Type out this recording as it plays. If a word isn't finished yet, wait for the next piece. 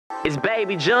It's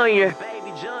Baby Junior,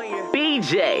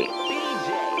 BJ.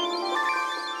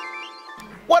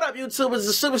 What up, YouTube? It's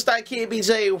the Superstar Kid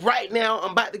BJ. Right now,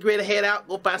 I'm about to get ready to head out,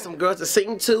 go find some girls to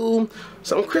sing to,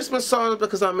 some Christmas songs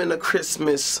because I'm in the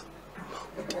Christmas.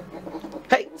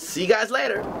 Hey, see you guys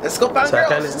later. Let's go find girls. I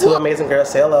found these two amazing girls.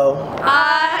 Say hello.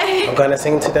 Hi. I'm gonna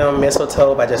sing to them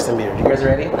Mistletoe by Justin Bieber. You guys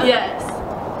ready? Yes.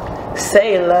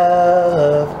 Say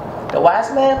love, the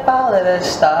wise man follow the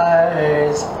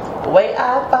stars, the way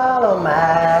I follow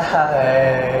my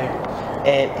heart,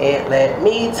 and it led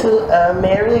me to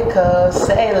America.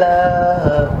 Say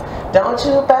love, don't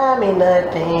you buy me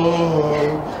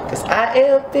nothing, cause I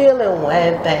am feeling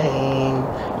one thing.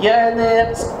 Your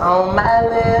lips on my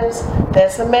lips,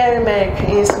 that's a Merry Merry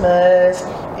Christmas.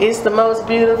 It's the most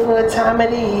beautiful time of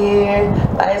the year.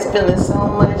 Life's feeling so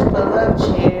much full of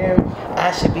cheer.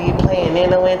 I should be playing in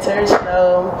the winter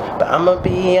snow, but I'ma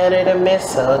be under the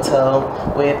mistletoe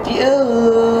with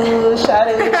you,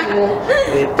 shawty with you,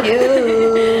 with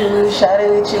you, shawty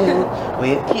with you,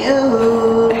 with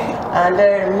you,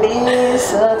 under the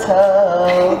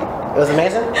mistletoe. It was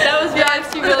amazing? That was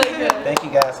actually really good. Thank you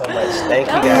guys so much. Thank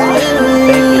you guys.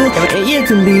 Thank you. And you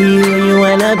can be who you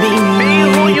wanna be.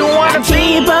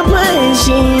 Keep on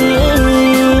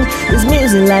pushing. This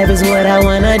music life is what I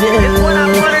wanna do.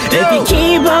 If you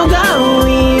keep on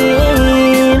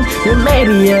going, then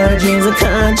maybe your dreams will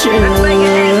come true.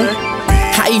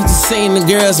 I used to sing to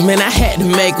girls, man, I had to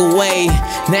make a way.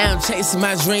 Now I'm chasing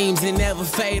my dreams and never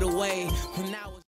fade away. When I